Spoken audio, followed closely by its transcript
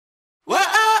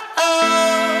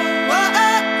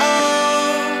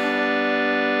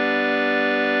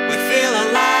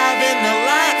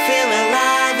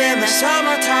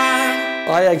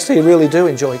I actually really do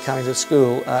enjoy coming to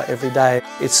school every day.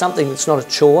 It's something that's not a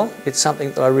chore, it's something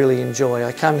that I really enjoy.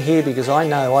 I come here because I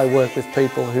know I work with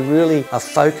people who really are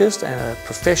focused and are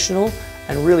professional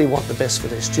and really want the best for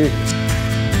their students.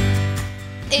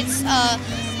 It's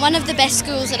one of the best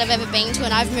schools that I've ever been to,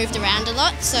 and I've moved around a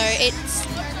lot, so it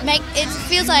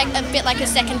feels like a bit like a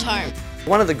second home.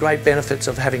 One of the great benefits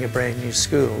of having a brand new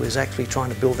school is actually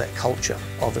trying to build that culture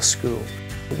of a school.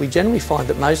 We generally find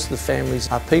that most of the families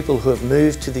are people who have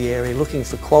moved to the area looking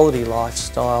for quality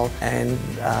lifestyle and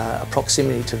a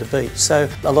proximity to the beach. So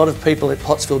a lot of people at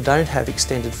Pottsville don't have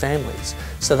extended families,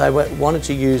 so they wanted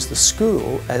to use the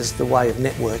school as the way of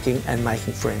networking and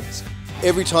making friends.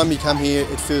 Every time you come here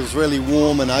it feels really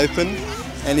warm and open,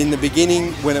 and in the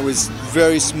beginning when it was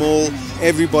very small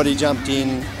everybody jumped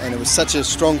in and it was such a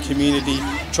strong community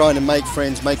trying to make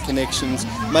friends, make connections,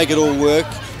 make it all work.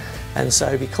 And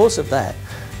so because of that,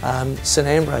 St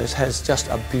Ambrose has just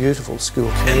a beautiful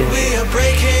school community. And we are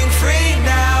breaking free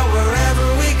now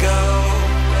wherever we go.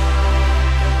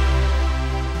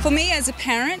 For me as a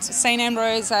parent, St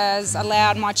Ambrose has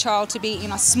allowed my child to be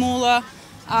in a smaller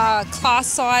class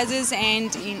sizes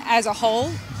and as a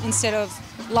whole instead of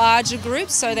larger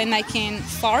groups, so then they can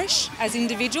flourish as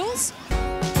individuals.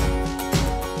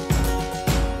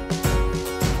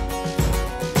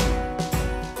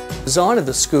 The design of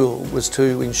the school was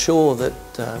to ensure that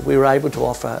we were able to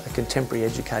offer a contemporary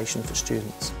education for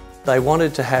students. They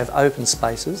wanted to have open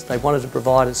spaces, they wanted to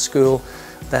provide a school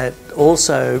that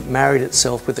also married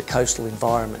itself with the coastal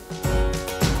environment.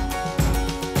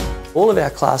 All of our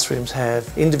classrooms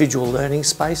have individual learning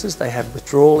spaces, they have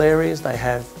withdrawal areas, they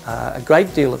have a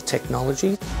great deal of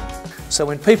technology. So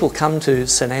when people come to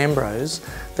St Ambrose,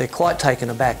 they're quite taken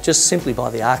aback just simply by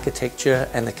the architecture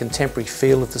and the contemporary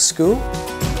feel of the school.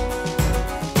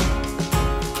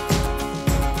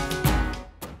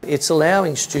 It's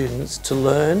allowing students to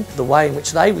learn the way in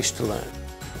which they wish to learn.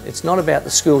 It's not about the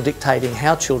school dictating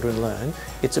how children learn,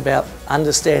 it's about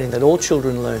understanding that all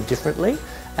children learn differently,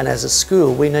 and as a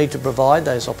school we need to provide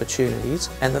those opportunities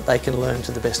and that they can learn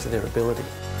to the best of their ability.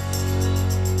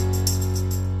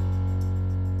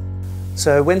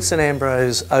 So when St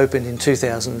Ambrose opened in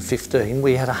 2015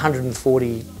 we had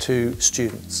 142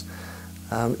 students.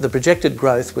 The projected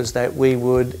growth was that we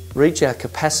would reach our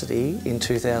capacity in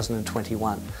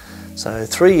 2021. So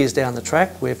 3 years down the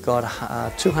track we've got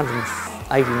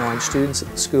 289 students at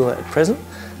the school at present,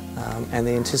 and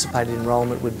the anticipated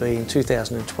enrolment would be in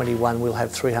 2021 we'll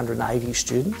have 380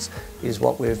 students is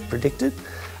what we've predicted,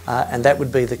 and that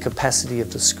would be the capacity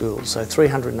of the school. So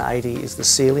 380 is the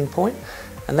ceiling point,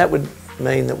 and that would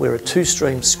mean that we're a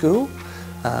two-stream school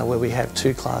where we have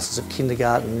 2 classes of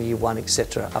kindergarten, year 1,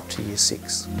 etc. up to year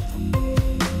 6.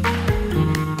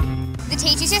 The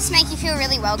teachers just make you feel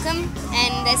really welcome,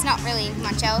 and there's not really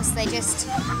much else.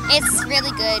 It's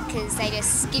really good because they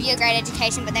just give you a great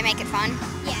education but they make it fun.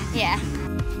 Yeah.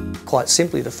 Quite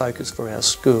simply the focus for our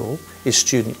school is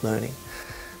student learning.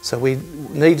 So we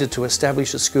needed to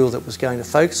establish a school that was going to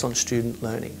focus on student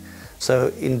learning.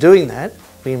 So in doing that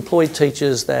we employed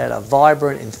teachers that are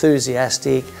vibrant,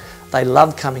 enthusiastic. They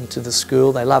love coming to the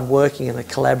school, they love working in a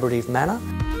collaborative manner.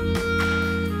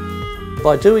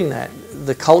 By doing that,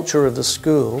 the culture of the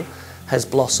school has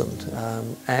blossomed.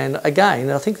 And again,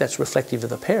 I think that's reflective of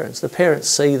the parents. The parents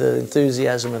see the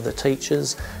enthusiasm of the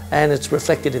teachers and it's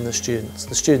reflected in the students.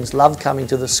 The students love coming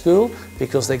to the school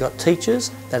because they've got teachers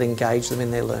that engage them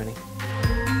in their learning.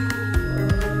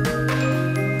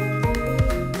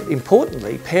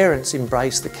 Importantly, parents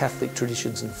embrace the Catholic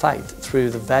traditions and faith through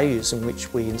the values in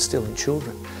which we instill in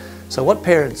children. So what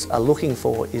parents are looking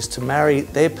for is to marry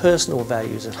their personal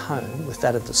values at home with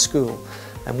that of the school,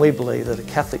 and we believe that a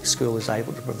Catholic school is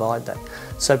able to provide that.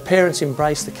 So parents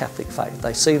embrace the Catholic faith.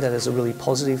 They see that as a really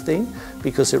positive thing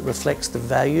because it reflects the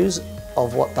values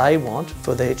of what they want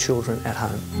for their children at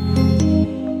home.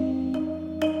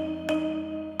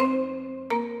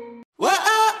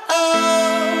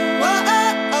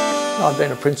 I've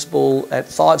been a principal at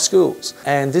 5 schools,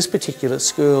 and this particular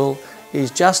school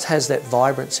just has that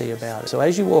vibrancy about it. So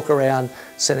as you walk around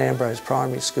St Ambrose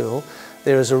Primary School,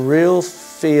 there is a real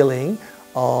feeling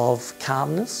of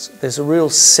calmness, there's a real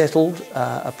settled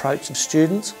approach of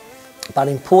students, but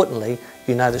importantly,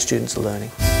 you know the students are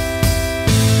learning.